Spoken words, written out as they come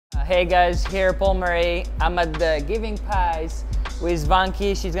Hey guys, here Paul Marie. I'm at the Giving Pies with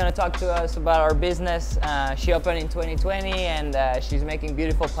Vanki. She's gonna talk to us about our business. She opened in 2020 and she's making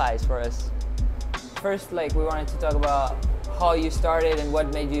beautiful pies for us. First, we wanted to talk about how you started and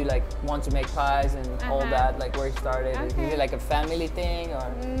what made you want to make pies and all that, where you started. Okay. Is it a family thing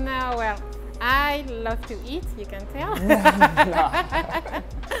or? No, well, I love to eat, you can tell.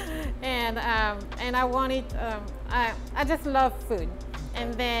 and I wanted, I just love food.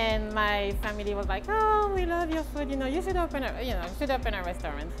 And then my family was like, "Oh, we love your food. You should open a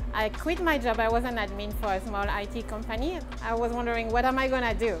restaurant." I quit my job. I was an admin for a small IT company. I was wondering, what am I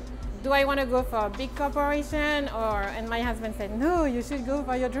gonna do? Do I want to go for a big corporation, and my husband said, "No, you should go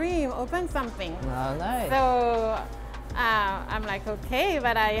for your dream. Open something." Oh, nice. So I'm like, okay,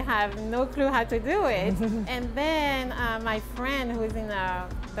 but I have no clue how to do it. And then my friend who's in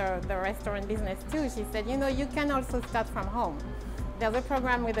the restaurant business too, she said, you can also start from home. There's a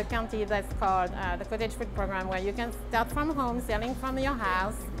program with the county that's called the Cottage Food Program, where you can start from home, selling from your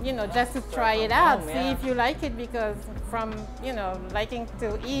house, just to try it out, see if you like it, because from, liking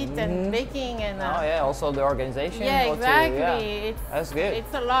to eat and baking and... oh yeah, also the organization. Yeah, exactly. That's good.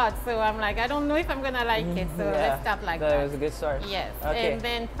 It's a lot, so I'm like, I don't know if I'm gonna like it, so let's start like that. That was a good start. Yes, okay. And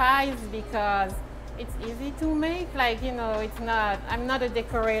then pies, because it's easy to make, it's not, I'm not a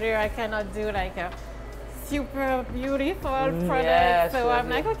decorator, I cannot do a super beautiful product, so I'm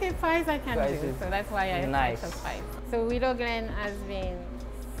like, okay, pies I can do, so that's why I chose pies. So Willow Glen has been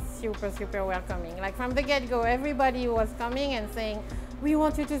super welcoming. From the get-go, everybody was coming and saying, we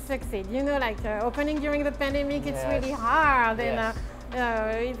want you to succeed. Opening during the pandemic, it's really hard,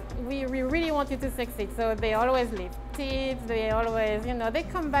 and we really want you to succeed. So they always leave tips, they always, they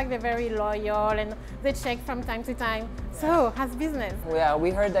come back, they're very loyal, and they check from time to time. So, how's business? Yeah,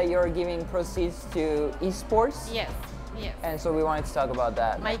 we heard that you're giving proceeds to esports. Yes. Yes. And so we wanted to talk about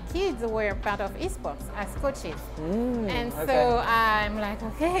that. My kids were part of esports as coaches. And so I'm like,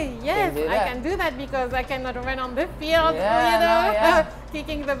 okay, yes, I can do that, because I cannot run on the field,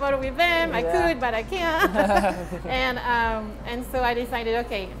 kicking the ball with them. I could, but I can't. and so I decided,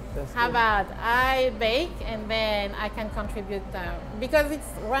 okay, how about I bake and then I can contribute, because it's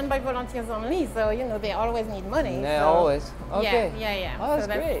run by volunteers only, so they always need money. Yeah, so, always. Okay. Yeah. Oh, that's so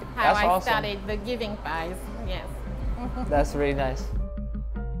that's great. how That's I awesome. started the Giving Pies. Yes. That's really nice.